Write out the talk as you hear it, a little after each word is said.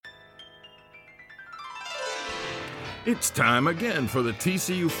It's time again for the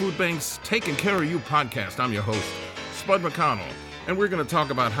TCU Food Bank's Taking Care of You podcast. I'm your host, Spud McConnell, and we're going to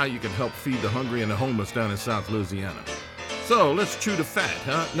talk about how you can help feed the hungry and the homeless down in South Louisiana. So let's chew the fat,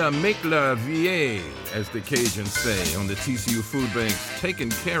 huh? Now make la vie, as the Cajuns say on the TCU Food Bank's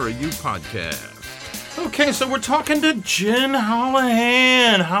Taking Care of You podcast. Okay, so we're talking to Jenn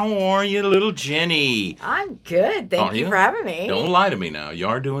Hollahan. How are you, little Jenny? I'm good. Thank you for having me. Don't lie to me now. You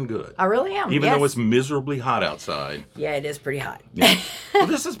are doing good. I really am. Even though it's miserably hot outside. Yeah, it is pretty hot. Yeah. Well,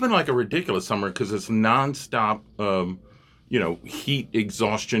 this has been like a ridiculous summer because it's nonstop, heat,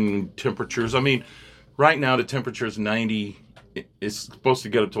 exhaustion, temperatures. I mean, right now the temperature is 90. It's supposed to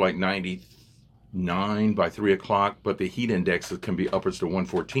get up to like 99 by 3 o'clock, but the heat index can be upwards to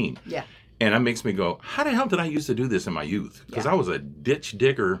 114. Yeah. And that makes me go, how the hell did I used to do this in my youth? Because I was a ditch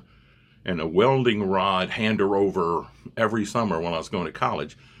digger and a welding rod hander over every summer when I was going to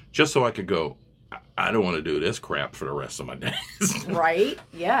college, just so I could go, I don't want to do this crap for the rest of my days. Right?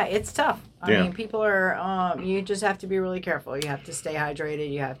 Yeah, it's tough. I mean, people are, you just have to be really careful. You have to stay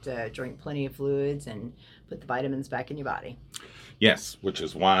hydrated. You have to drink plenty of fluids and put the vitamins back in your body. Yes, which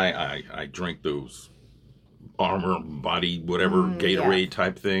is why I drink those Armor, body, whatever, Gatorade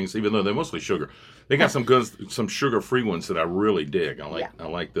type things, even though they're mostly sugar. They got some sugar-free ones that I really dig. I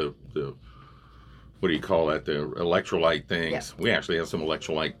like the what do you call that? The electrolyte things. Yeah. We actually have some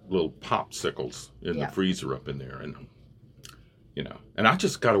electrolyte little popsicles in the freezer up in there, and and I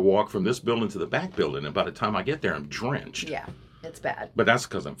just got to walk from this building to the back building, and by the time I get there, I'm drenched. Yeah, it's bad. But that's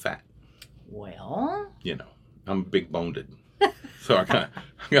because I'm fat. Well, I'm big-boned. So I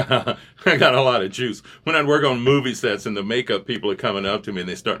got a lot of juice. When I work on movie sets and the makeup people are coming up to me and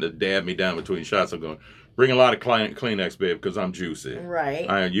they're starting to dab me down between shots, I'm going, bring a lot of Kleenex, babe, because I'm juicy.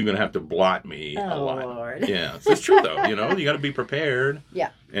 Right. You're going to have to blot me a lot. Lord. Yeah. So it's true, though. You got to be prepared. Yeah.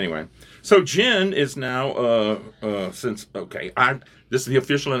 Anyway. So Jenn is now, this is the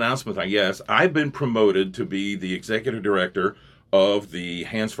official announcement, I guess. I've been promoted to be the executive director of the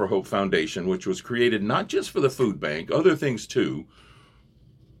Hands for Hope Foundation, which was created not just for the food bank, other things too,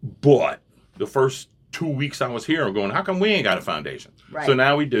 but the first 2 weeks I was here, I'm going, how come we ain't got a foundation? Right. So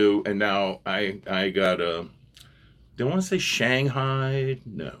now we do, and now I got don't want to say Shanghai.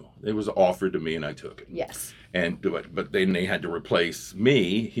 No, it was offered to me, and I took it. Yes. But then they had to replace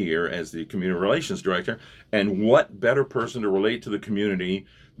me here as the community relations director, and what better person to relate to the community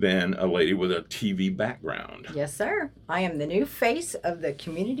than a lady with a TV background. Yes, sir. I am the new face of the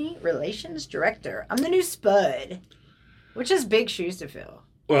Community Relations Director. I'm the new Spud, which is big shoes to fill.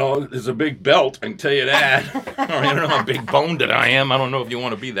 Well, it's a big belt, I can tell you that. I don't know how big boned I am. I don't know if you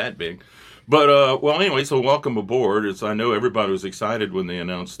want to be that big. But, anyway, so welcome aboard. I know everybody was excited when they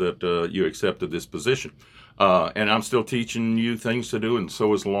announced that you accepted this position. And I'm still teaching you things to do, and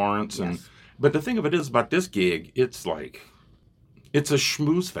so is Lawrence. Yes. But the thing of it is about this gig, it's like, it's a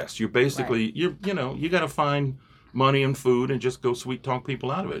schmooze fest. You're basically, you got to find money and food and just go sweet talk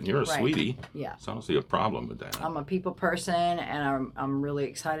people out of it. And you're a sweetie. Yeah. So I don't see a problem with that. I'm a people person, and I'm really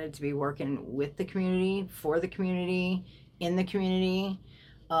excited to be working with the community, for the community, in the community.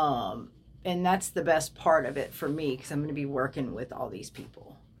 And that's the best part of it for me, because I'm going to be working with all these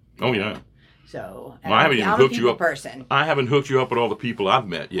people. Oh, yeah. So, I haven't even hooked you up. Person. I haven't hooked you up with all the people I've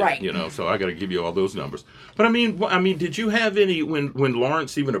met yet, right. So I got to give you all those numbers. But I mean, did you have any when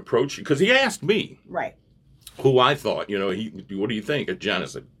Lawrence even approached you? Because he asked me, right, who I thought, what do you think of Jenn? I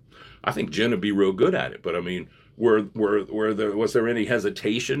said, I think Jenn would be real good at it. But I mean, was there any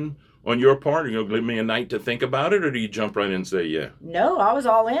hesitation on your part? Give me a night to think about it, or do you jump right in and say, yeah? No, I was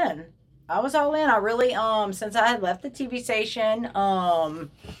all in. I really, since I had left the TV station,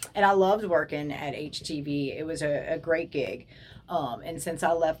 and I loved working at HTV. It was a great gig. And since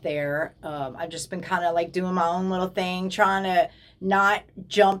I left there, I've just been kind of like doing my own little thing, trying to not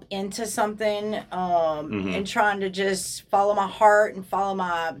jump into something, and trying to just follow my heart and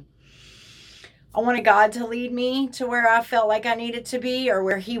I wanted God to lead me to where I felt like I needed to be, or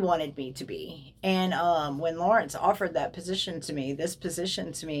where he wanted me to be. And when Lawrence offered this position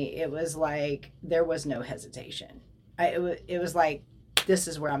to me, it was like there was no hesitation. It was like, this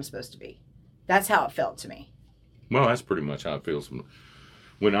is where I'm supposed to be. That's how it felt to me. Well, that's pretty much how it feels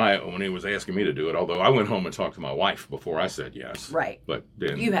when he was asking me to do it. Although I went home and talked to my wife before I said yes. Right. But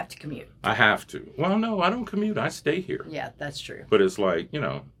then you have to commute. I have to. Well, no, I don't commute. I stay here. Yeah, that's true. But it's like,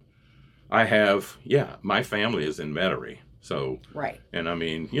 I have, my family is in Metairie. So, right. And I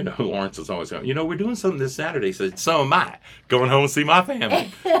mean, Lawrence is always going, we're doing something this Saturday. He said, so am I. Going home and see my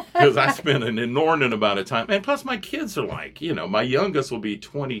family. Because I spend an inordinate amount of time. And plus my kids are like, my youngest will be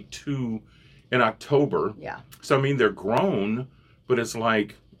 22 in October. Yeah. So, I mean, they're grown, but it's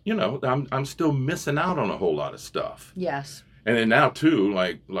like, I'm still missing out on a whole lot of stuff. Yes. And then now too,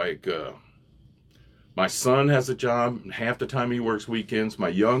 my son has a job. Half the time he works weekends. My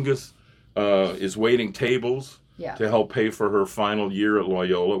youngest is waiting tables to help pay for her final year at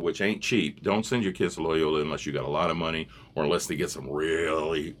Loyola, which ain't cheap. Don't send your kids to Loyola unless you got a lot of money or unless they get some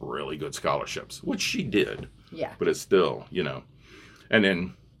really, really good scholarships, which she did. Yeah. But it's still, And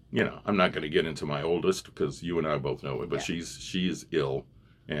then, I'm not going to get into my oldest because you and I both know it, but she is ill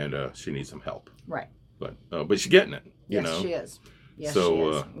and she needs some help. Right. But she's getting it, Yes, she is. Yes, so,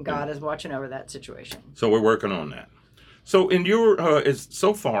 she is. God is watching over that situation. So we're working on that. So in your,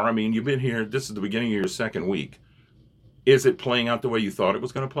 so far, I mean, you've been here, this is the beginning of your second week. Is it playing out the way you thought it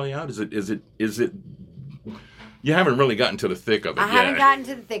was going to play out? Is it, you haven't really gotten to the thick of it yet. I haven't gotten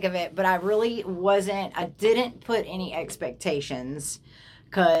to the thick of it, but I didn't put any expectations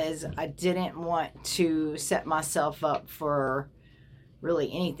because I didn't want to set myself up for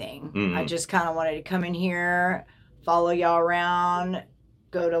really anything. Mm. I just kind of wanted to come in here, follow y'all around,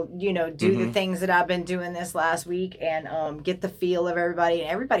 go to, do the things that I've been doing this last week and get the feel of everybody. And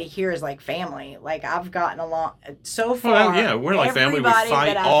everybody here is like family. Like I've gotten along so far. Well, yeah, we're like family. We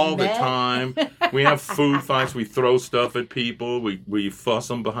fight all the time. We have food fights. We throw stuff at people. We fuss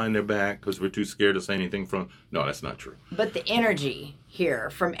them behind their back because we're too scared to say anything No, that's not true. But the energy here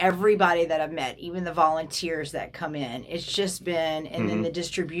from everybody that I've met, even the volunteers that come in, it's just been, and then the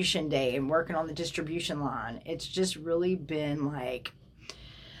distribution day and working on the distribution line, it's just really been like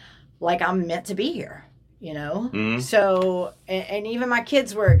I'm meant to be here, So, and even my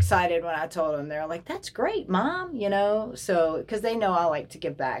kids were excited when I told them. They're like, that's great, Mom, so, because they know I like to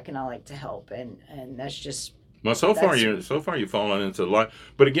give back and I like to help, and that's just. Well, so far you've fallen into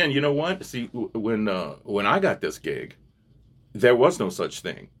life. But again, you know what? See, when I got this gig, there was no such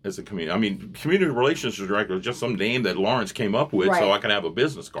thing as a community. I mean, community relations director was just some name that Lawrence came up with so I could have a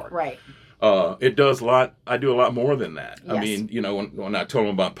business card. Right. It does a lot. I do a lot more than that. Yes. I mean, when I told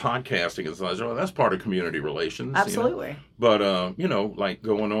them about podcasting, it's like, that's part of community relations. Absolutely. But, like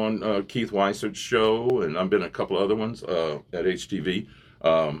going on Keith Weisert's show, and I've been a couple other ones at HTV,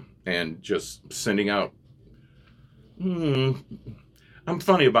 and just sending out. I'm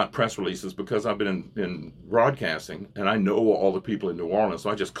funny about press releases because I've been in broadcasting and I know all the people in New Orleans, so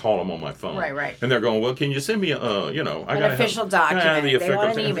I just call them on my phone. Right. And they're going, well, can you send me an official document? They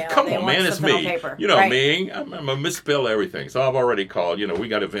want an email. Come on, man, it's me. Paper. Me. I'm gonna misspell everything. So I've already called. We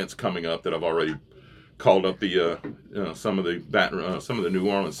got events coming up that I've already called up the some of the New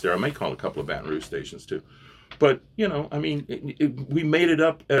Orleans there. I may call a couple of Baton Rouge stations too. But we made it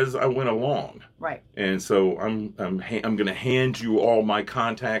up as I went along, right? And so I'm going to hand you all my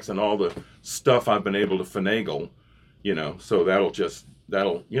contacts and all the stuff I've been able to finagle, So that'll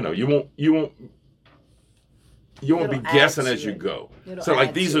you won't be guessing as you go. So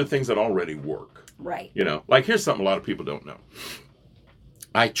like these are things that already work, right? Like here's something a lot of people don't know.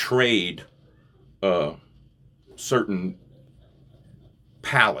 I trade certain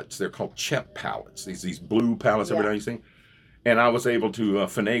pallets. They're called CHEP pallets. These blue pallets every now you see. And I was able to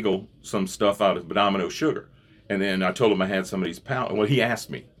finagle some stuff out of Domino Sugar. And then I told him I had some of these pallets. Well, he asked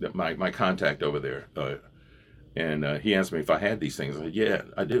me, that my contact over there, and he asked me if I had these things. I said, yeah,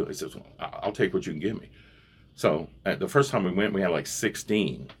 I do. He says, well, I'll take what you can give me. So the first time we went, we had like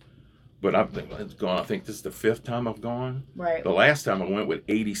 16. But I've gone, I think this is the 5th time I've gone. Right. The last time I went with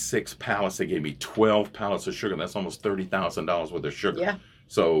 86 pallets, they gave me 12 pallets of sugar. That's almost $30,000 worth of sugar. Yeah.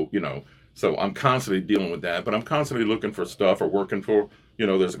 So, so I'm constantly dealing with that. But I'm constantly looking for stuff or working for,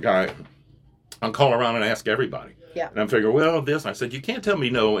 there's a guy, I'll call around and ask everybody. Yeah. And I'm figuring, well, I said, you can't tell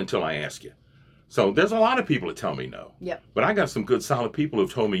me no until I ask you. So there's a lot of people that tell me no. Yeah. But I got some good, solid people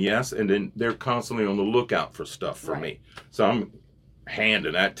who've told me yes. And then they're constantly on the lookout for stuff for me. So I'm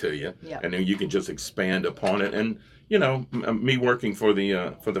handing that to you, and then you can just expand upon it. And me working for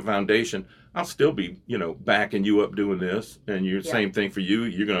the foundation, I'll still be backing you up doing this, and you're same thing for you.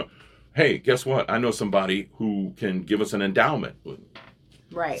 You're gonna, hey, guess what? I know somebody who can give us an endowment.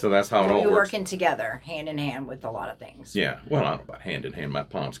 Right. So that's how it all works. We're working together, hand in hand, with a lot of things. Yeah. Well, I don't know about hand in hand. My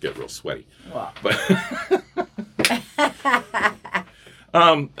palms get real sweaty. Well.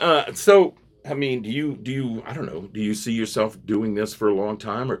 But so. I mean, do you I don't know, do you see yourself doing this for a long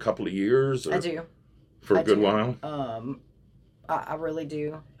time or a couple of years? Or I do. For a good while? I really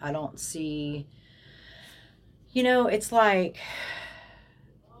do. I don't see, it's like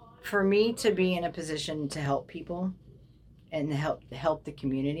for me to be in a position to help people and help the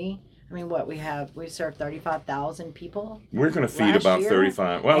community, I mean, what we served 35,000 people. We're going to feed last about year,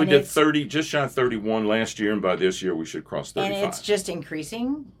 35. Well, we and did it's- 30, just shy of 31 last year, and by this year we should cross 35. And it's just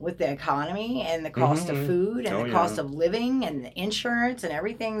increasing with the economy and the cost of food and the cost of living and the insurance and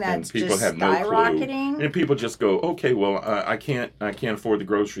everything that's and people just have skyrocketing. No clue. And people just go, okay, well, I can't afford the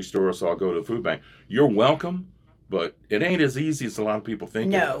grocery store, so I'll go to the food bank. You're welcome, but it ain't as easy as a lot of people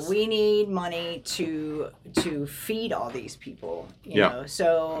think it is. No, we need money to feed all these people, you know.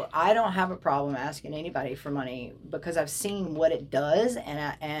 So I don't have a problem asking anybody for money because I've seen what it does,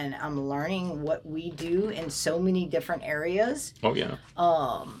 and I'm learning what we do in so many different areas. Oh yeah.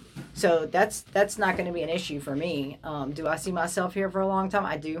 So that's not going to be an issue for me. Do I see myself here for a long time?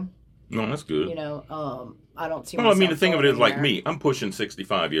 I do. No, that's good. You know, I don't see. Well, I mean, the thing of it is, like there. me, I'm pushing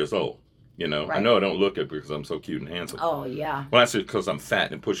 65 years old. You know, Right. I know I don't look it because I'm so cute and handsome. Oh yeah. Well, that's just because I'm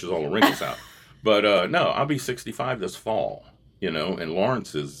fat and it pushes all the wrinkles out. But no, I'll be 65 this fall. You know, and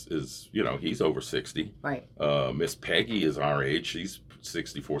Lawrence is you know, he's over 60. Right. Miss Peggy is our age. She's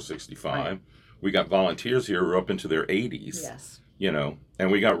 64, 65. Right. We got volunteers here who are up into their 80s. Yes. You know, and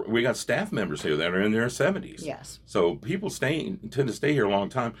we got staff members here that are in their 70s. Yes. So people tend to stay here a long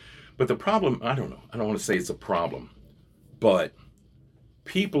time. But the problem, I don't know. I don't want to say it's a problem, but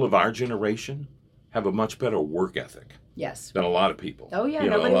people of our generation have a much better work ethic Yes. than a lot of people. Oh yeah, You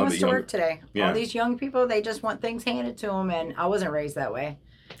know, nobody a lot of wants the to younger- work today. Yeah. All these young people, they just want things handed to them, and I wasn't raised that way.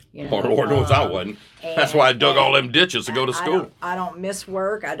 You know, Lord knows I wasn't. That's why I dug all them ditches to go to school. I don't miss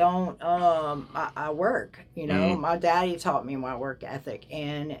work. I don't. I work. You know, my daddy taught me my work ethic,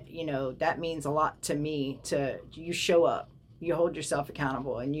 and you know that means a lot to me. You show up, you hold yourself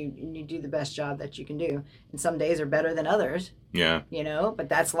accountable, and you do the best job that you can do. And some days are better than others. Yeah. You know, but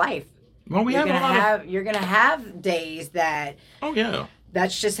that's life. Well, You're gonna have days that. Oh yeah.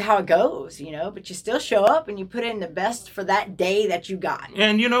 That's just how it goes, you know, but you still show up and you put in the best for that day that you got.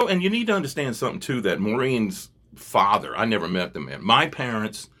 And you know, and you need to understand something too, that Maureen's father, I never met the man. My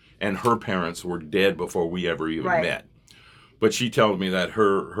parents and her parents were dead before we ever even met. But she told me that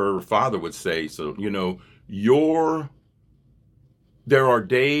her father would say, so, you know, there are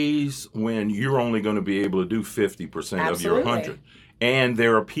days when you're only going to be able to do 50% of your 100. And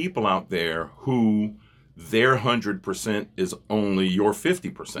there are people out there who their 100% is only your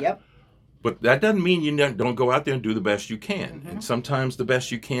 50%. Yep. But that doesn't mean you don't go out there and do the best you can. And sometimes the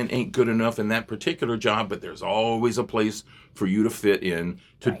best you can ain't good enough in that particular job, but there's always a place for you to fit in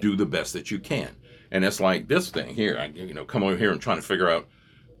to do the best that you can. And it's like this thing here, come over here and trying to figure out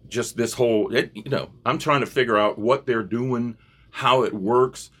just this whole, I'm trying to figure out what they're doing, how it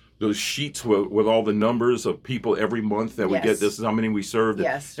works. Those sheets with all the numbers of people every month that we get, this is how many we served.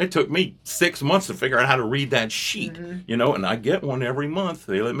 Yes. It took me 6 months to figure out how to read that sheet, and I get one every month.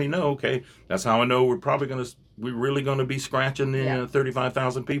 They let me know, okay, that's how I know we're really going to be scratching the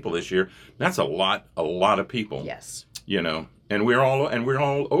 35,000 people this year. That's a lot of people. Yes. And we're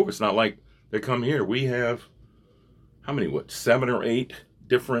all over. It's not like they come here. We have, how many, 7 or 8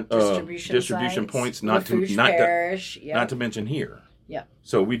 different distribution points, not to mention here. Yeah.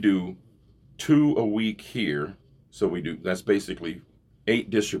 So we do 2 a week here. So that's basically 8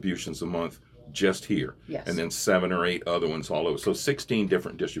 distributions a month just here. Yes. And then 7 or 8 other ones all over. So 16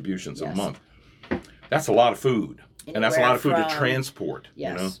 different distributions a month. That's a lot of food. And that's a lot of food to transport.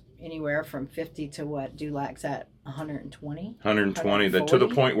 Yes. Anywhere from 50 to what? Dulac's at 120? 120. To the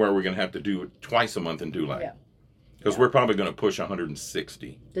point where we're going to have to do it twice a month in Dulac. Yeah. Because we're probably going to push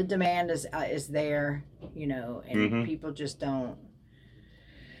 160. The demand is there, and people just don't.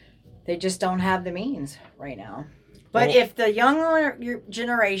 They just don't have the means right now. But if the younger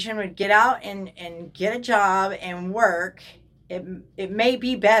generation would get out and get a job and work, it may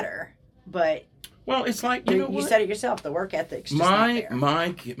be better. But it's like you said it yourself. The work ethic's just not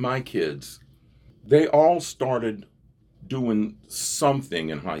there. My kids, they all started doing something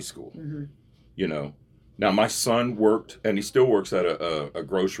in high school. Now my son worked, and he still works at a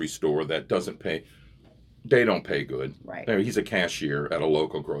grocery store that doesn't pay. They don't pay good. Right. He's a cashier at a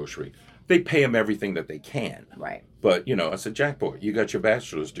local grocery. They pay him everything that they can. Right. But, I said, Jack boy, you got your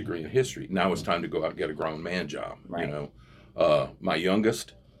bachelor's degree in history. Now it's time to go out and get a grown man job. Right. My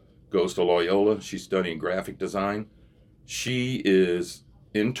youngest goes to Loyola. She's studying graphic design. She is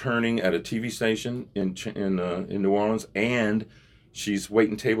interning at a TV station in New Orleans, and she's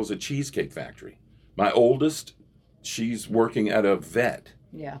waiting tables at Cheesecake Factory. My oldest, she's working at a vet.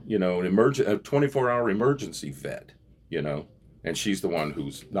 Yeah. A 24-hour emergency vet, and she's the one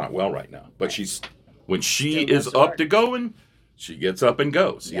who's not well right now. But when she is up to going, she gets up and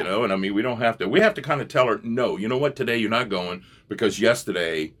goes, and I mean, we have to kind of tell her, no, you know what, today you're not going because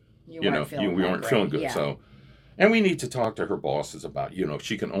yesterday, we weren't feeling good. Yeah. So, And we need to talk to her bosses about,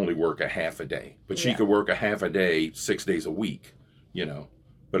 she can only work a half a day, but she could work a half a day, 6 days a week,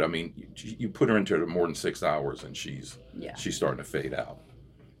 But I mean, you put her into more than 6 hours and she's starting to fade out.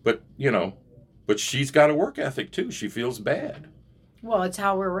 But, but she's got a work ethic too. She feels bad. Well, it's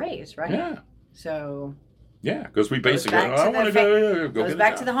how we're raised, right? Yeah. So. Yeah, because we basically, I want to go goes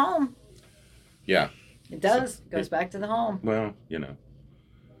back to the home. Yeah. It does. Goes back to the home. Well,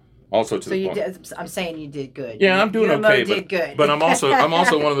 Also to the point. I'm saying you did good. Yeah, I'm doing okay. Did good. But I'm also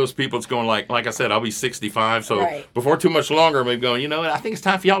one of those people that's going like I said, I'll be 65. So before too much longer, I'm going, I think it's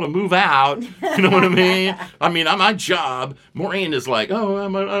time for y'all to move out. You know what I mean? I mean, my job, Maureen is like,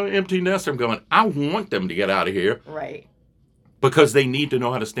 I'm an empty nester. I'm going, I want them to get out of here. Right. Because they need to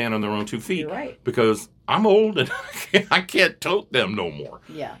know how to stand on their own 2 feet. You're right. Because I'm old and I can't tote them no more.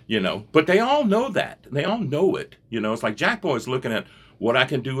 Yeah. But they all know that. They all know it. It's like Jack Boy's looking at what I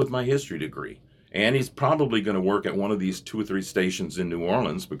can do with my history degree. And he's probably going to work at one of these 2 or 3 stations in New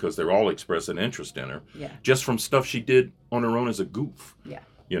Orleans because they're all expressing interest in her. Yeah. Just from stuff she did on her own as a goof. Yeah.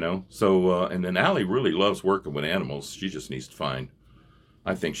 So, and then Allie really loves working with animals. She just needs to find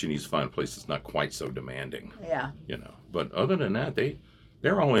a place that's not quite so demanding. Yeah. But other than that,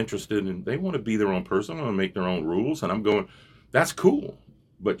 they're all interested and they want to be their own person, want to make their own rules. And I'm going, that's cool.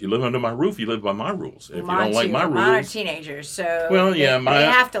 But you live under my roof, you live by my rules. If you don't like my rules, mine are teenagers, so they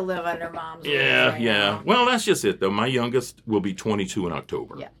have to live under mom's rules. Yeah. Now. Well, that's just it, though. My youngest will be 22 in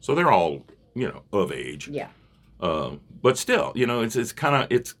October, so they're all of age. Yeah. But still, it's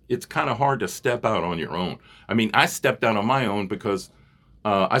kind of hard to step out on your own. I mean, I stepped out on my own because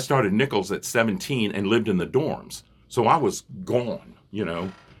I started Nichols at 17 and lived in the dorms, so I was gone.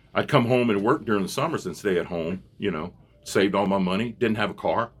 I'd come home and work during the summers and stay at home. Saved all my money, didn't have a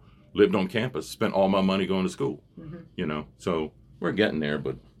car, lived on campus, spent all my money going to school. Mm-hmm. So we're getting there,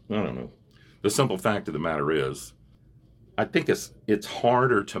 but I don't know. The simple fact of the matter is, I think it's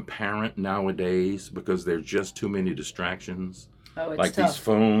harder to parent nowadays because there's just too many distractions. Oh, it's like tough. These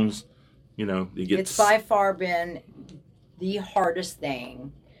phones, It's by far been the hardest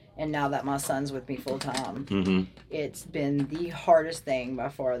thing. And now that my son's with me full time, it's been the hardest thing by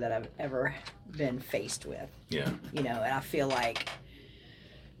far that I've ever been faced with. Yeah. And I feel like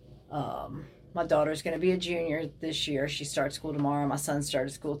my daughter's going to be a junior this year. She starts school tomorrow. My son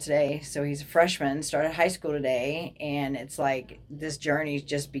started school today. So he's a freshman, started high school today. And it's like this journey's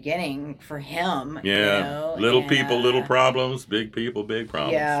just beginning for him. Yeah. Little people, little problems. Big people, big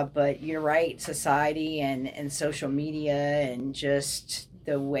problems. Yeah, but you're right. Society and social media and just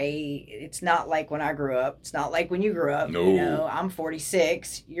the way it's not like when I grew up. It's not like when you grew up. No. I'm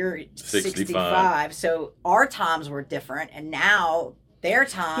 46. You're 65. So our times were different. And now their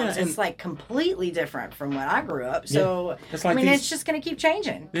times, it's like completely different from when I grew up. So, it's like it's just going to keep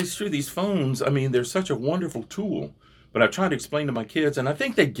changing. It's true. These phones, they're such a wonderful tool. But I try to explain to my kids, and I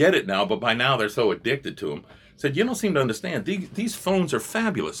think they get it now, but by now they're so addicted to them. Said, you don't seem to understand. These phones are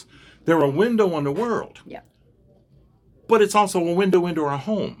fabulous. They're a window on the world. Yeah. But it's also a window into our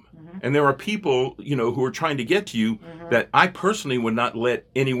home. Mm-hmm. And there are people, who are trying to get to you that I personally would not let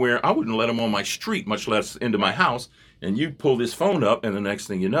anywhere. I wouldn't let them on my street, much less into my house. And you pull this phone up, and the next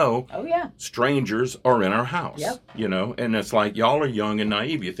thing you know, strangers are in our house. Yep. And it's like, y'all are young and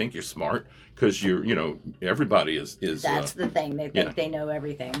naive. You think you're smart because everybody is. That's the thing. They think they know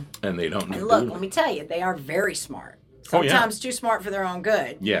everything. And they don't know. And look, let me tell you, they are very smart. Sometimes too smart for their own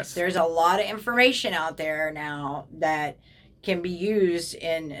good. Yes. There's a lot of information out there now that can be used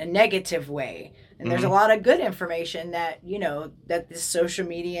in a negative way. And there's a lot of good information that, that this social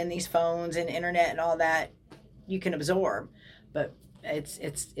media and these phones and internet and all that you can absorb. But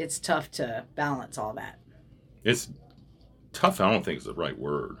it's tough to balance all that. It's tough. I don't think it's the right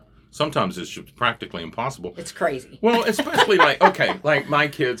word. Sometimes it's just practically impossible. It's crazy. Well, especially like my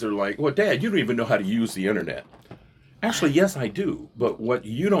kids are like, well, Dad, you don't even know how to use the internet. Actually, yes, I do. But what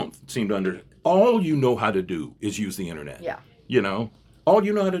you don't seem to understand, all you know how to do is use the internet. Yeah. All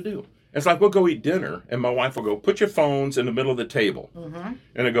you know how to do. It's like we'll go eat dinner, and my wife will go, put your phones in the middle of the table. Mm-hmm.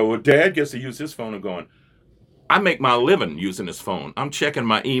 And I go, well, Dad gets to use his phone. I'm going, I make my living using this phone. I'm checking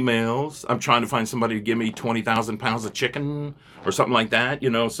my emails. I'm trying to find somebody to give me 20,000 pounds of chicken or something like that.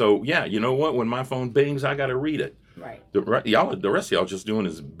 So, yeah, you know what? When my phone bings, I got to read it. Right. The rest of y'all just doing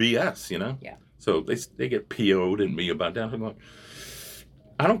is BS, Yeah. So they get PO'd in me about that. I'm like,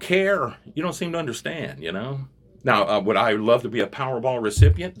 I don't care. You don't seem to understand, Now, would I love to be a Powerball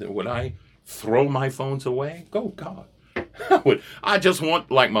recipient? Would I throw my phones away? Oh, God. I just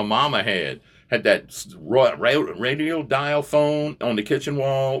want, like my mama had that radio dial phone on the kitchen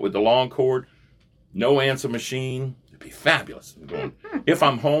wall with the long cord, no answer machine. It'd be fabulous. If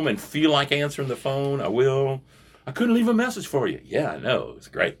I'm home and feel like answering the phone, I will. I couldn't leave a message for you. Yeah, I know. It's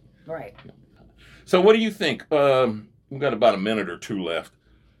great. Right. So what do you think? We've got about a minute or two left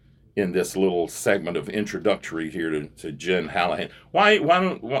in this little segment of introductory here to Jenn Hollahan.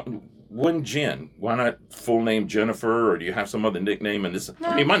 Wouldn't Jenn? Why not full name Jennifer, or do you have some other nickname? And this,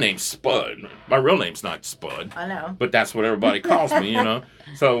 I mean, my name's Spud. My real name's not Spud. I know. But that's what everybody calls me, you know.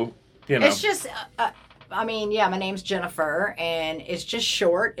 So, you know. It's just, I mean, yeah, my name's Jennifer, and it's just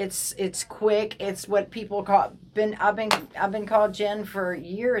short. It's quick. It's what people call. I've been called Jenn for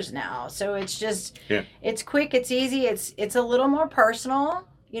years now. So it's just, it's quick. It's easy. It's a little more personal.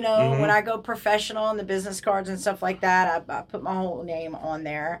 You know, when I go professional in the business cards and stuff like that, I put my whole name on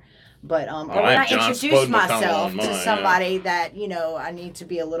there. But when I introduce myself to somebody that, you know, I need to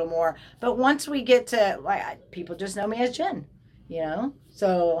be a little more. But once we get to, like, people just know me as Jenn, you know.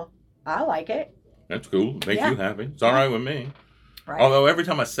 So I like it. That's cool. Makes you happy. It's all right with me. Right. Although every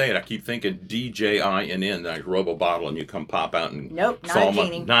time I say it, I keep thinking DJINN. I rub a bottle and you come pop out and nope, not a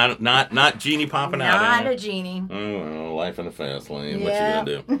genie. Not genie popping out. Not a genie. Oh, well, life in the fast lane. What you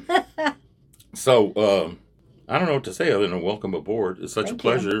gonna do? So I don't know what to say other than welcome aboard. It's such a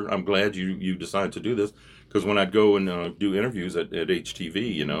pleasure. I'm glad you decided to do this, because when I'd go and do interviews at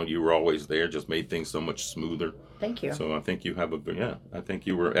HTV, you know, you were always there. Just made things so much smoother. Thank you. So I think you have I think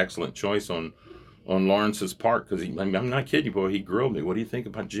you were an excellent choice on Lawrence's part, because I'm not kidding you, boy. He grilled me. What do you think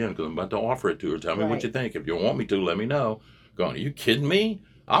about Jenn? Because I'm about to offer it to her. Tell me what you think. If you want me to, let me know. Going, are you kidding me?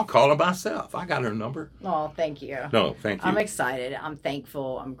 I'll call her myself. I got her number. Oh, thank you. No, thank you. I'm excited. I'm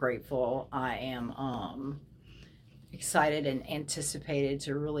thankful. I'm grateful. I am excited and anticipated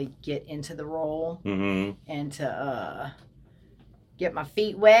to really get into the role and to get my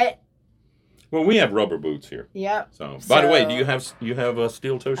feet wet. Well, we have rubber boots here. Yep. So, by the way, do you have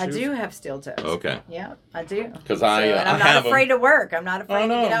steel toe shoes? I do have steel toes. Okay. Yeah, I do. Because I'm not afraid to work. I'm not afraid to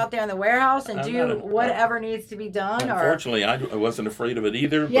get out there in the warehouse and do whatever needs to be done. Unfortunately, I wasn't afraid of it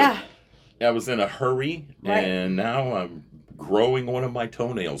either. But I was in a hurry, and now I'm growing one of my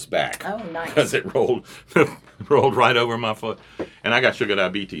toenails back. Oh, nice. Because it rolled right over my foot. And I got sugar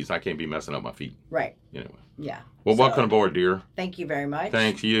diabetes. I can't be messing up my feet. Right. Anyway. Yeah. Well, welcome aboard, dear. Thank you very much.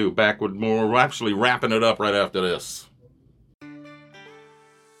 Thank you. Back with more. We're actually wrapping it up right after this.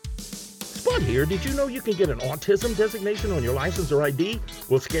 Spud here. Did you know you can get an autism designation on your license or ID?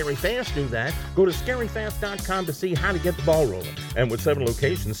 Will Scary Fast do that? Go to scaryfast.com to see how to get the ball rolling. And with 7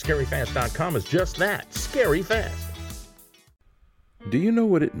 locations, scaryfast.com is just that. Scary Fast. Do you know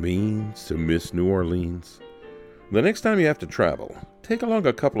what it means to miss New Orleans? The next time you have to travel, take along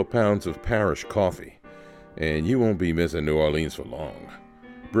a couple of pounds of Parish coffee, and you won't be missing New Orleans for long.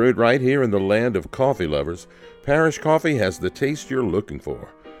 Brewed right here in the land of coffee lovers, Parish coffee has the taste you're looking for.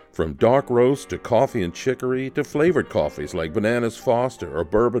 From dark roast to coffee and chicory to flavored coffees like Bananas Foster or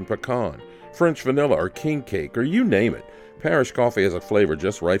Bourbon Pecan, French Vanilla or King Cake, or you name it, Parish coffee has a flavor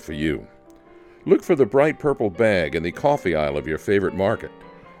just right for you. Look for the bright purple bag in the coffee aisle of your favorite market,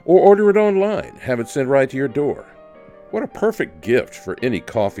 or order it online, have it sent right to your door. What a perfect gift for any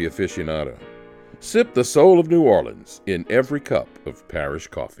coffee aficionado. Sip the soul of New Orleans in every cup of Parish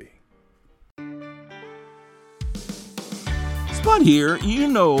coffee. Spud here. You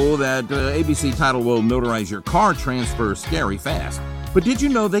know that ABC Title will notarize your car transfer scary fast. But did you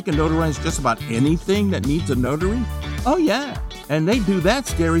know they can notarize just about anything that needs a notary? Oh, yeah. And they do that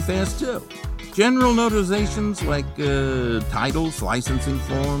scary fast, too. General notarizations like titles, licensing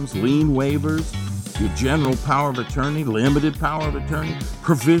forms, lien waivers, your general power of attorney, limited power of attorney,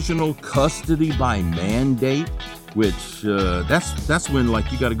 provisional custody by mandate, which that's when,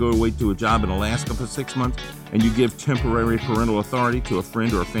 like, you got to go away to a job in Alaska for 6 months and you give temporary parental authority to a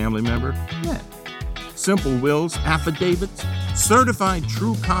friend or a family member. Yeah. Simple wills, affidavits, certified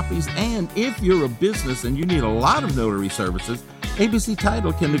true copies, and if you're a business and you need a lot of notary services, ABC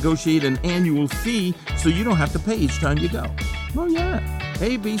Title can negotiate an annual fee so you don't have to pay each time you go. Oh yeah,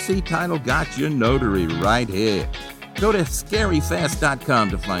 ABC Title got your notary right here. Go to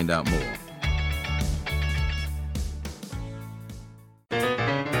scaryfast.com to find out more.